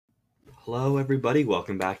Hello, everybody.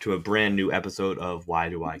 Welcome back to a brand new episode of Why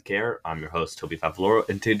Do I Care? I'm your host, Toby Favaloro,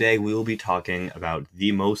 and today we will be talking about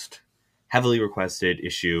the most heavily requested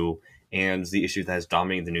issue and the issue that is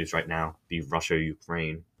dominating the news right now, the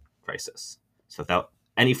Russia-Ukraine crisis. So without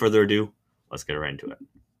any further ado, let's get right into it.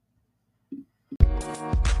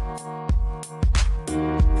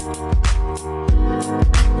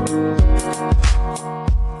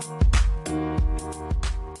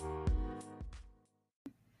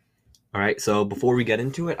 All right, so before we get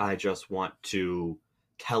into it, I just want to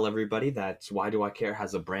tell everybody that Why Do I Care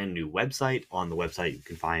has a brand new website. On the website, you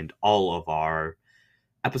can find all of our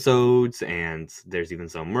episodes, and there's even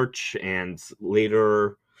some merch. And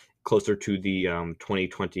later, closer to the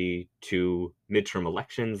 2022 midterm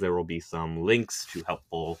elections, there will be some links to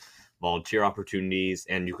helpful volunteer opportunities,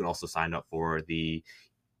 and you can also sign up for the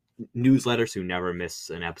newsletter so you never miss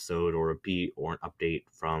an episode or a beat or an update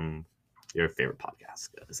from your favorite podcast,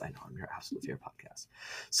 because I know I'm your absolute favorite podcast.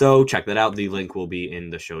 So check that out. The link will be in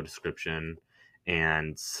the show description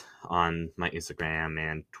and on my Instagram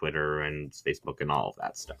and Twitter and Facebook and all of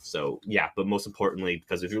that stuff. So yeah, but most importantly,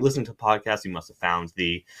 because if you're listening to podcasts, you must have found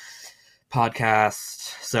the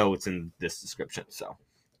podcast. So it's in this description. So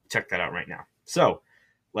check that out right now. So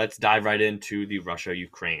let's dive right into the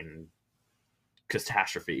Russia-Ukraine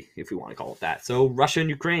catastrophe, if we want to call it that. So Russia and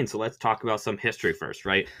Ukraine. So let's talk about some history first,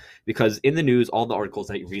 right? Because in the news, all the articles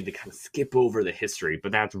that you read, they kind of skip over the history,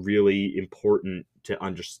 but that's really important to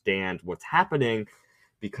understand what's happening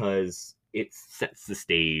because it sets the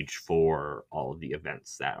stage for all of the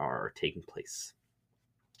events that are taking place.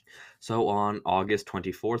 So on August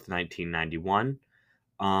 24th, 1991,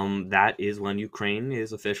 that is when Ukraine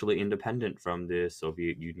is officially independent from the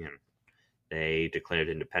Soviet Union. They declared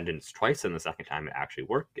independence twice, and the second time it actually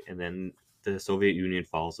worked. And then the Soviet Union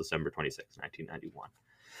falls December 26, 1991.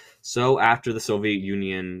 So after the Soviet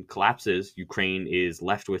Union collapses, Ukraine is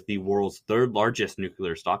left with the world's third largest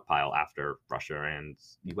nuclear stockpile after Russia and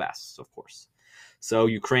US, of course. So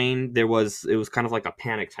Ukraine, it was kind of like a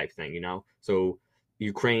panic type thing, you know? So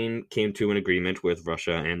Ukraine came to an agreement with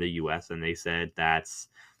Russia and the US, and they said that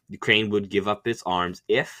Ukraine would give up its arms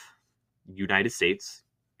if United States,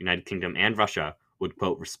 United Kingdom, and Russia would,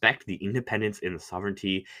 quote, respect the independence and the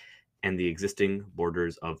sovereignty and the existing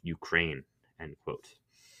borders of Ukraine, end quote.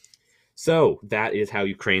 So that is how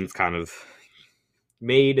Ukraine's kind of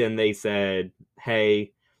made, and they said,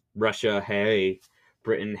 hey, Russia, hey,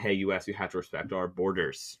 Britain, hey, US, you have to respect our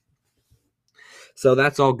borders. So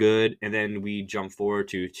that's all good, and then we jump forward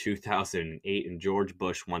to 2008, and George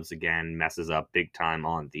Bush once again messes up big time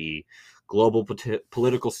on the global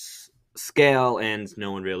political scale, and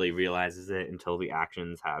no one really realizes it until the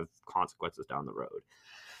actions have consequences down the road.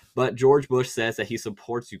 But George Bush says that he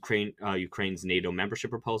supports Ukraine's NATO membership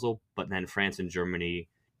proposal, but then France and Germany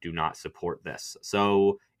do not support this.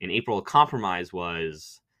 So in April, a compromise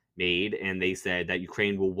was made, and they said that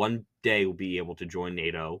Ukraine will one day be able to join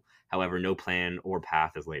NATO. However, no plan or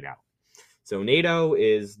path is laid out. So NATO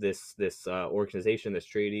is this organization, this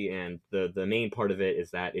treaty, and the main part of it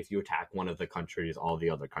is that if you attack one of the countries, all the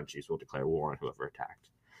other countries will declare war on whoever attacked.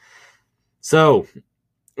 So,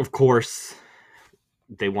 of course,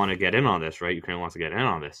 they want to get in on this, right? Ukraine wants to get in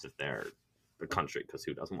on this if they're the country, because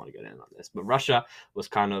who doesn't want to get in on this? But Russia was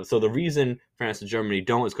kind of... So the reason France and Germany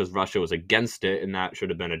don't is because Russia was against it, and that should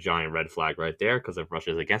have been a giant red flag right there, because if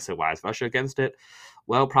Russia is against it, why is Russia against it?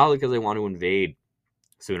 Well, probably because they want to invade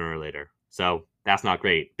sooner or later. So that's not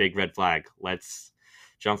great. Big red flag. Let's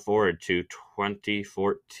jump forward to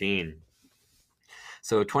 2014.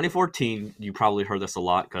 So 2014, you probably heard this a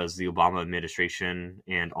lot because the Obama administration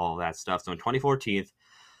and all of that stuff. So in 2014,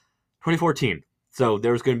 so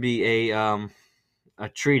there was going to be a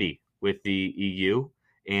treaty with the EU,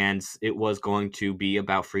 and it was going to be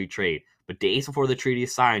about free trade. But days before the treaty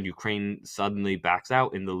is signed, Ukraine suddenly backs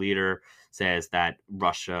out, and the leader says that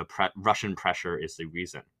Russian pressure is the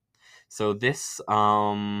reason. So this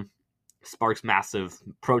sparks massive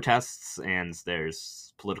protests, and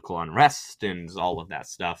there's political unrest and all of that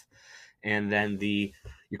stuff. And then the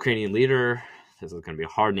Ukrainian leader, this is going to be a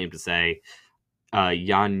hard name to say,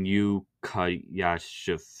 Yanukovych,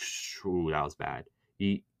 that was bad.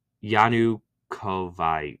 Yanukovych,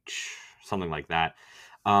 something like that.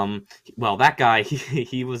 Well, that guy,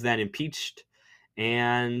 he was then impeached,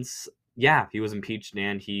 and yeah, he was impeached,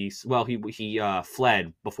 and he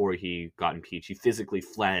fled before he got impeached. He physically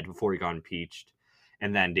fled before he got impeached,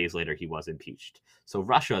 and then days later he was impeached. So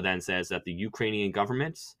Russia then says that the Ukrainian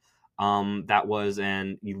government, that was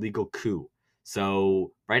an illegal coup.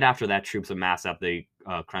 So right after that, troops amassed at the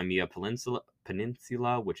Crimea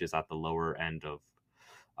Peninsula, which is at the lower end of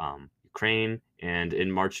Ukraine. And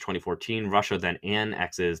in March 2014, Russia then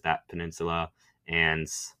annexes that peninsula, and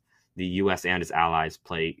the U.S. and its allies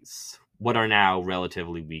place what are now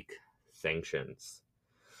relatively weak sanctions.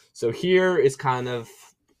 So here is kind of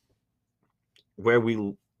where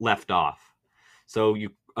we left off. So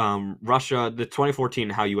Russia, the 2014,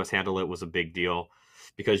 how U.S. handled it was a big deal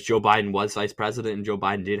because Joe Biden was vice president, and Joe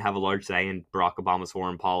Biden did have a large say in Barack Obama's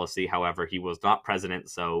foreign policy. However, he was not president,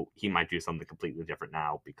 so he might do something completely different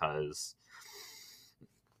now because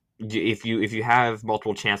if you have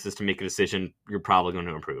multiple chances to make a decision, you're probably going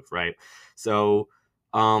to improve, right? So,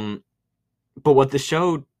 but what this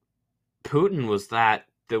showed Putin was that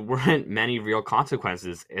there weren't many real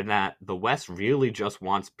consequences, and that the West really just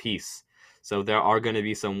wants peace. So there are going to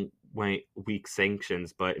be some weak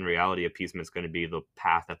sanctions, but in reality, appeasement is going to be the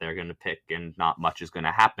path that they're going to pick, and not much is going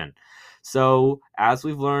to happen. So as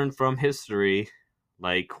we've learned from history,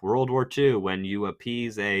 like World War II, when you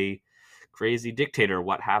appease a crazy dictator,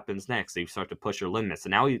 what happens next? They start to push your limits.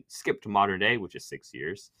 And now we skip to modern day, which is 6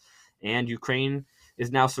 years, and Ukraine is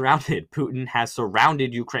now surrounded. Putin has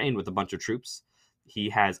surrounded Ukraine with a bunch of troops. He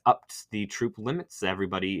has upped the troop limits.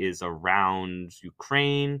 Everybody is around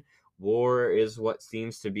Ukraine. War is what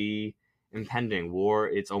seems to be impending.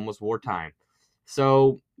 It's almost wartime.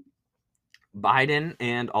 So Biden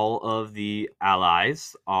and all of the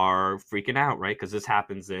allies are freaking out, right? Because this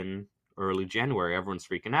happens in early January. Everyone's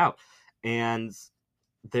freaking out. And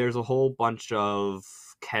there's a whole bunch of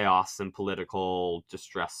chaos and political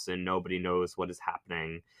distress, and nobody knows what is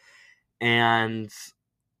happening. And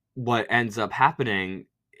what ends up happening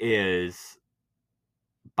is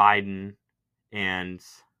Biden and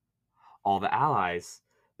all the allies,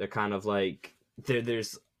 they're kind of like,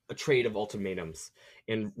 there's a trade of ultimatums.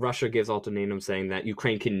 And Russia gives ultimatums saying that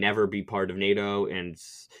Ukraine can never be part of NATO, and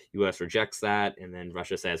US rejects that. And then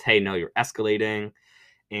Russia says, hey, no, you're escalating.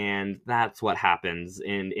 And that's what happens.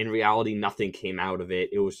 And in reality, nothing came out of it.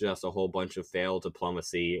 It was just a whole bunch of failed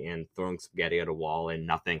diplomacy and throwing spaghetti at a wall, and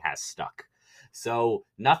nothing has stuck. So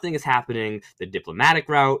nothing is happening. The diplomatic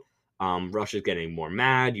route, Russia's getting more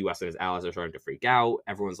mad. U.S. and its allies are starting to freak out.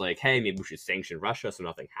 Everyone's like, hey, maybe we should sanction Russia so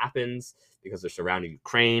nothing happens because they're surrounding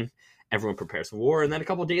Ukraine. Everyone prepares for war. And then a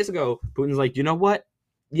couple of days ago, Putin's like, you know what?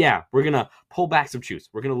 Yeah, we're going to pull back some troops.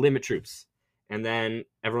 We're going to limit troops. And then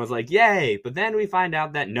everyone's like, yay. But then we find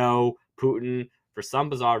out that no, Putin, for some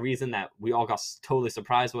bizarre reason that we all got totally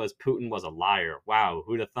surprised, was Putin was a liar. Wow,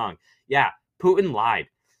 who'd have thunk? Yeah, Putin lied.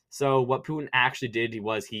 So what Putin actually did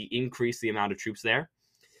was he increased the amount of troops there.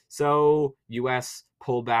 So U.S.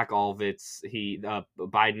 pulled back all of its.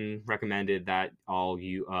 Biden recommended that all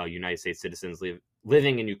United States citizens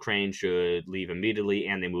living in Ukraine should leave immediately,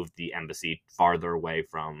 and they moved the embassy farther away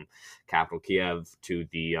from capital Kiev to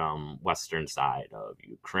the western side of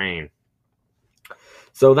Ukraine.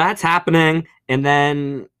 So that's happening, and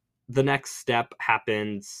then the next step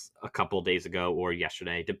happens a couple days ago or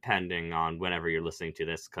yesterday, depending on whenever you're listening to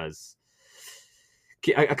this, because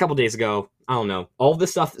a couple days ago, I don't know, all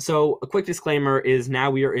this stuff. So a quick disclaimer is now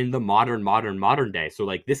we are in the modern day. So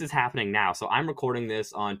like this is happening now. So I'm recording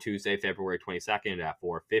this on Tuesday, February 22nd at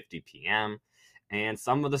 4:50 p.m. And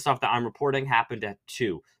some of the stuff that I'm reporting happened at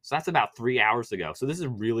 2. So that's about 3 hours ago. So this is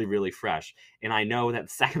really, really fresh. And I know that the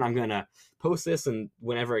second I'm going to post this, and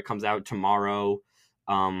whenever it comes out tomorrow,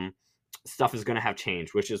 stuff is going to have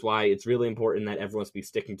changed, which is why it's really important that everyone's be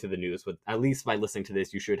sticking to the news. But at least by listening to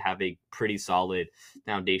this, you should have a pretty solid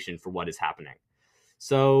foundation for what is happening.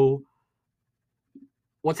 So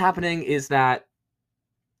what's happening is that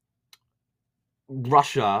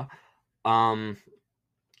Russia,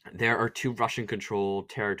 there are 2 Russian-controlled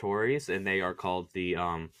territories, and they are called the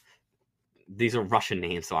these are Russian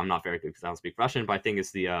names, so I'm not very good because I don't speak Russian, but I think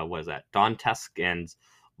it's the what is that, Donetsk and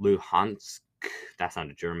Luhansk. That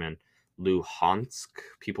sounded German. Luhansk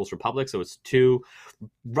People's Republic. So it's 2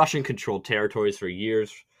 Russian-controlled territories for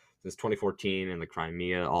years, since 2014, and the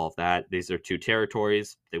Crimea, all of that. These are 2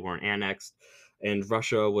 territories. They weren't annexed. And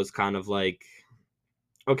Russia was kind of like,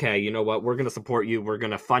 okay, you know what? We're going to support you. We're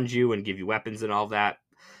going to fund you and give you weapons and all that.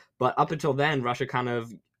 But up until then, Russia kind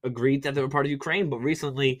of agreed that they were part of Ukraine. But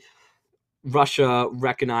recently, Russia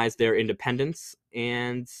recognized their independence.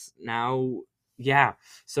 And now, yeah.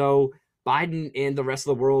 So Biden and the rest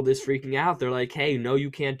of the world is freaking out. They're like, hey, no,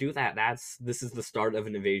 you can't do that. This is the start of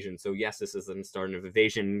an invasion. So yes, this is the start of an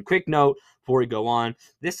invasion. Quick note before we go on,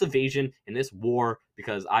 this invasion and this war,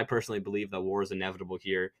 because I personally believe that war is inevitable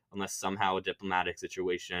here unless somehow a diplomatic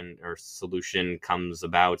situation or solution comes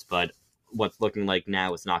about. But what's looking like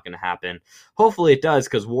now is not going to happen. Hopefully it does,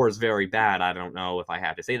 because war is very bad. I don't know if I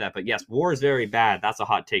have to say that, but yes, war is very bad. That's a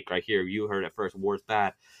hot take right here. You heard it first. War is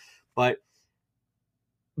bad. But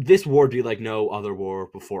this war would be like no other war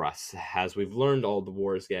before us. As we've learned, all the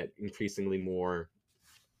wars get increasingly more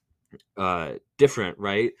different,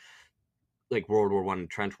 right? Like World War One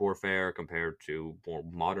trench warfare compared to more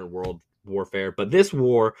modern world warfare. But this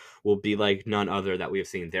war will be like none other that we have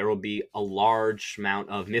seen. There will be a large amount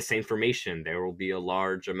of misinformation. There will be a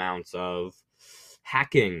large amount of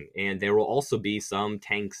hacking, and there will also be some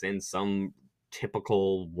tanks and some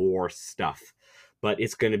typical war stuff. But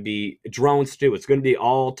it's going to be drones too. It's going to be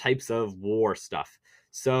all types of war stuff.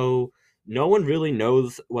 So no one really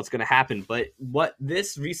knows what's going to happen. But what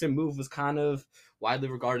this recent move was kind of widely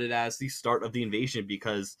regarded as the start of the invasion,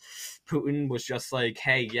 because Putin was just like,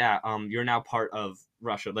 "Hey, yeah, you're now part of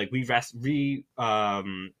Russia. Like we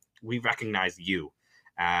recognize you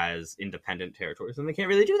as independent territories, and they can't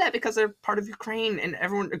really do that because they're part of Ukraine, and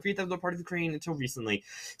everyone agreed that they're part of Ukraine until recently."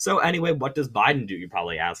 So anyway, what does Biden do? You're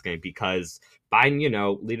probably asking, because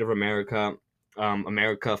Biden, leader of America,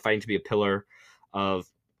 America fighting to be a pillar of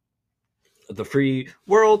the free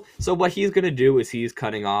world. So what he's going to do is he's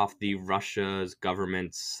cutting off the Russia's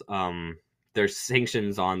government's there's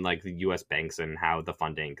sanctions on like the US banks and how the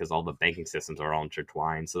funding, because all the banking systems are all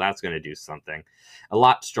intertwined. So that's going to do something a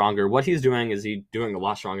lot stronger. What he's doing is he's doing a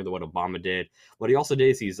lot stronger than what Obama did. What he also did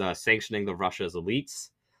is he's sanctioning the Russia's elites.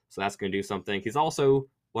 So that's going to do something. He's also,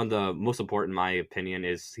 one of the most important in my opinion,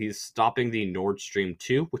 is he's stopping the Nord Stream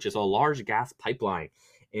 2, which is a large gas pipeline.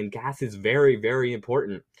 And gas is very, very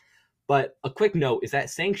important. But a quick note is that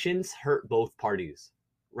sanctions hurt both parties,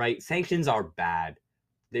 right? Sanctions are bad.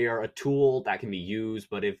 They are a tool that can be used,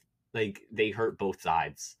 but if they hurt both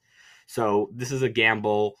sides. So this is a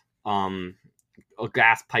gamble. A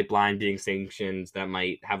gas pipeline being sanctioned that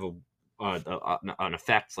might have an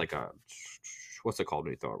effect, like what's it called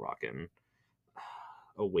when you throw a rock in?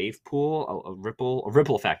 A wave pool, a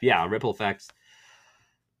ripple effect. Yeah, a ripple effect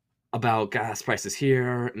about gas prices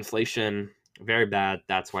here, inflation. Very bad.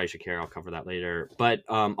 That's why you should care. I'll cover that later. But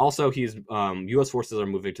also, U.S. forces are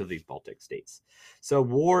moving to these Baltic states. So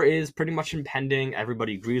war is pretty much impending.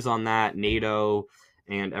 Everybody agrees on that. NATO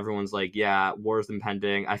and everyone's like, yeah, war is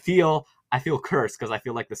impending. I feel cursed because I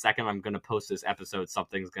feel like the second I'm going to post this episode,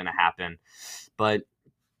 something's going to happen. But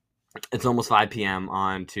it's almost 5 p.m.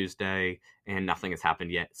 on Tuesday and nothing has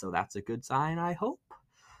happened yet. So that's a good sign, I hope.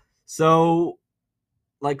 So,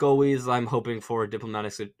 like always, I'm hoping for a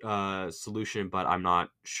diplomatic solution, but I'm not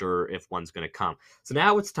sure if one's going to come. So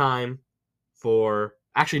now it's time for...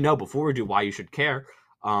 Actually, no, before we do why you should care,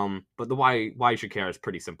 but the why you should care is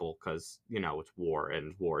pretty simple because, it's war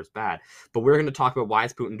and war is bad. But we're going to talk about why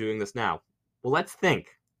is Putin doing this now. Well, let's think,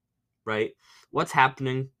 right? What's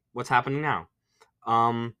happening now?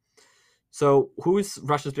 So who's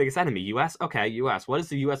Russia's biggest enemy? U.S.? Okay, U.S. What has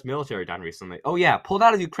the U.S. military done recently? Oh, yeah, pulled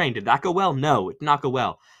out of Ukraine. Did that go well? No, it did not go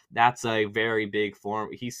well. That's a very big form.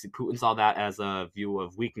 Putin saw that as a view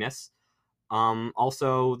of weakness.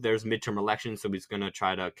 Also, there's midterm elections, so he's going to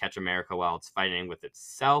try to catch America while it's fighting with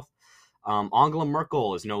itself. Angela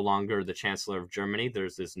Merkel is no longer the Chancellor of Germany.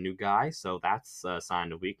 There's this new guy, so that's a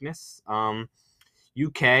sign of weakness.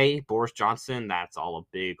 UK, Boris Johnson, that's all a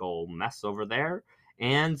big old mess over there.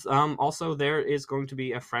 And also there is going to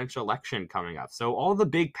be a French election coming up. So all the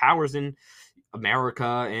big powers in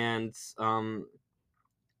America and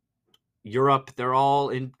Europe, they're all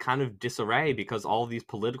in kind of disarray because all these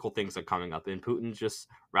political things are coming up and Putin's just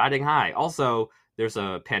riding high. Also, there's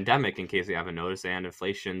a pandemic, in case you haven't noticed, and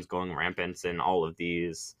inflation's going rampant and all of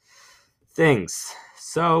these things.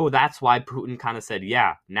 So that's why Putin kind of said,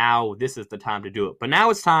 yeah, now this is the time to do it. But now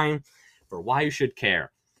it's time for why you should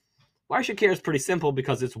care. Why you should care is pretty simple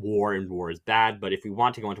because it's war and war is bad. But if we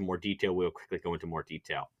want to go into more detail, we'll quickly go into more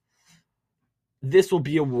detail. This will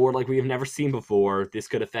be a war like we have never seen before. This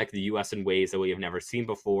could affect the U.S. in ways that we have never seen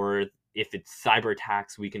before. If it's cyber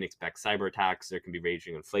attacks, we can expect cyber attacks. There can be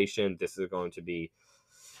raging inflation. This is going to be...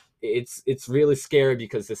 It's really scary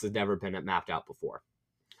because this has never been mapped out before.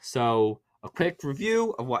 So a quick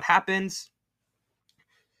review of what happens.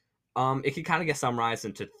 It can kind of get summarized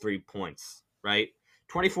into 3 points, right?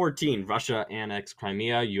 2014, Russia annexed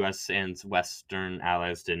Crimea. U.S. and Western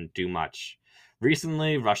allies didn't do much.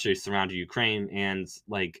 Recently, Russia surrounded Ukraine, and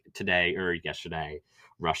like today or yesterday,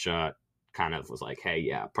 Russia kind of was like, hey,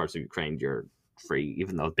 yeah, parts of Ukraine, you're free,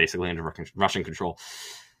 even though it's basically under Russian control.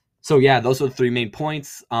 So yeah, those are the 3 main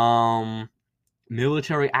points.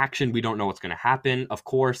 Military action, we don't know what's going to happen. Of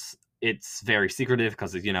course, it's very secretive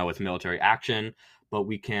because, it's military action, but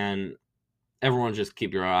we can... Everyone just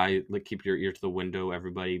keep your ear to the window.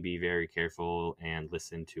 Everybody be very careful and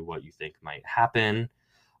listen to what you think might happen.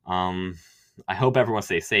 I hope everyone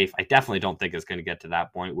stays safe. I definitely don't think it's going to get to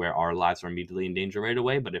that point where our lives are immediately in danger right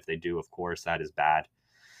away. But if they do, of course, that is bad.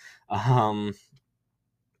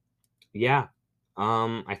 Yeah.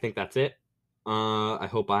 I think that's it. I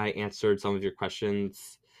hope I answered some of your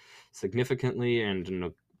questions significantly and in a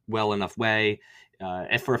well enough way.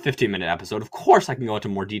 And for a 15-minute episode, of course I can go into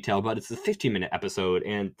more detail, but it's a 15-minute episode,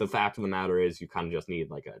 and the fact of the matter is you kind of just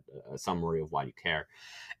need like a summary of why you care.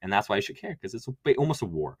 And that's why you should care, because it's almost a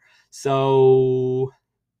war. So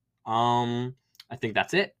I think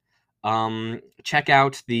that's it. Check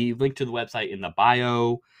out the link to the website in the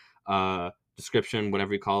bio, description,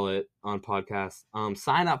 whatever you call it on podcasts.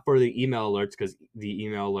 Sign up for the email alerts, because the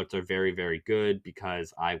email alerts are very, very good,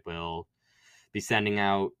 because I will be sending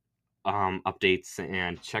out updates.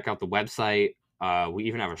 And check out the website. We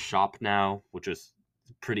even have a shop now, which is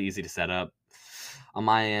pretty easy to set up on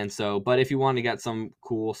my end. So, but if you want to get some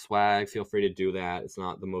cool swag, feel free to do that. It's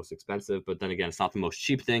not the most expensive, but then again, it's not the most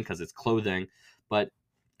cheap thing because it's clothing, but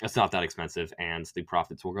it's not that expensive, and the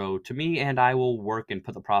profits will go to me, and I will work and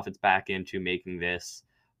put the profits back into making this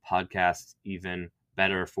podcast even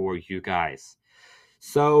better for you guys.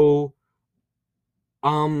 So,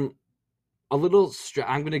 I'm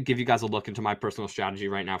going to give you guys a look into my personal strategy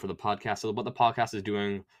right now for the podcast. So what the podcast is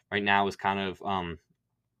doing right now is kind of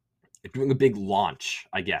doing a big launch,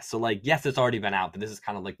 I guess. So like, yes, it's already been out, but this is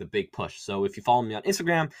kind of like the big push. So if you follow me on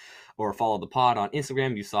Instagram or follow the pod on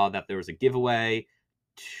Instagram, you saw that there was a giveaway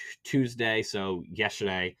Tuesday. So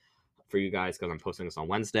yesterday for you guys, because I'm posting this on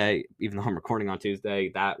Wednesday, even though I'm recording on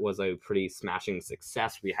Tuesday, that was a pretty smashing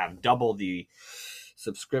success. We have double the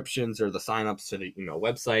subscriptions or the signups to the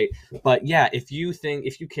website. But yeah, if you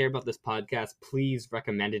care about this podcast, please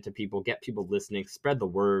recommend it to people, get people listening, spread the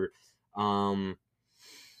word.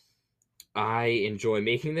 I enjoy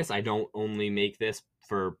making this. I don't only make this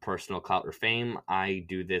for personal clout or fame. I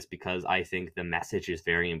do this because I think the message is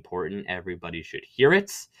very important. Everybody should hear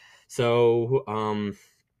it. So,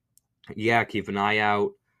 yeah, keep an eye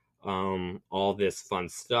out. All this fun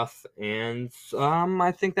stuff. And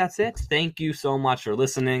I think that's it. Thank you so much for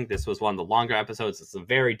listening. This was one of the longer episodes. It's a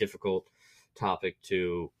very difficult topic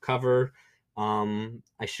to cover. I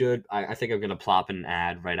think I'm gonna plop an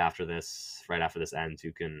ad right after this ends.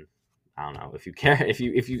 You can, I don't know, if you care,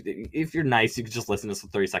 if you're nice, you can just listen to this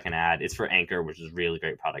 30-second ad. It's for Anchor, which is a really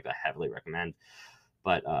great product. I heavily recommend.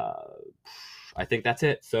 But I think that's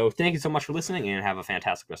it. So thank you so much for listening, and have a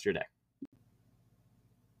fantastic rest of your day.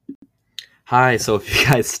 Hi, so if you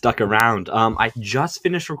guys stuck around, I just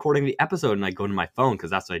finished recording the episode, and I go to my phone because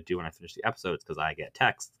that's what I do when I finish the episodes, because I get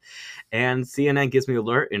text. And CNN gives me an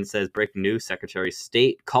alert and says, breaking news, Secretary of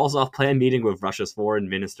State calls off planned meeting with Russia's foreign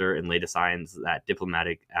minister, and latest signs that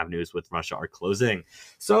diplomatic avenues with Russia are closing.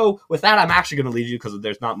 So with that, I'm actually going to leave you because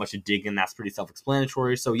there's not much to dig in. That's pretty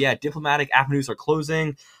self-explanatory. So yeah, diplomatic avenues are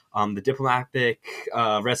closing. The diplomatic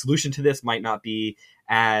resolution to this might not be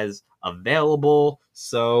as available.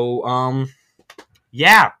 So,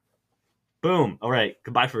 yeah. Boom. All right.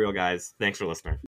 Goodbye for real, guys. Thanks for listening.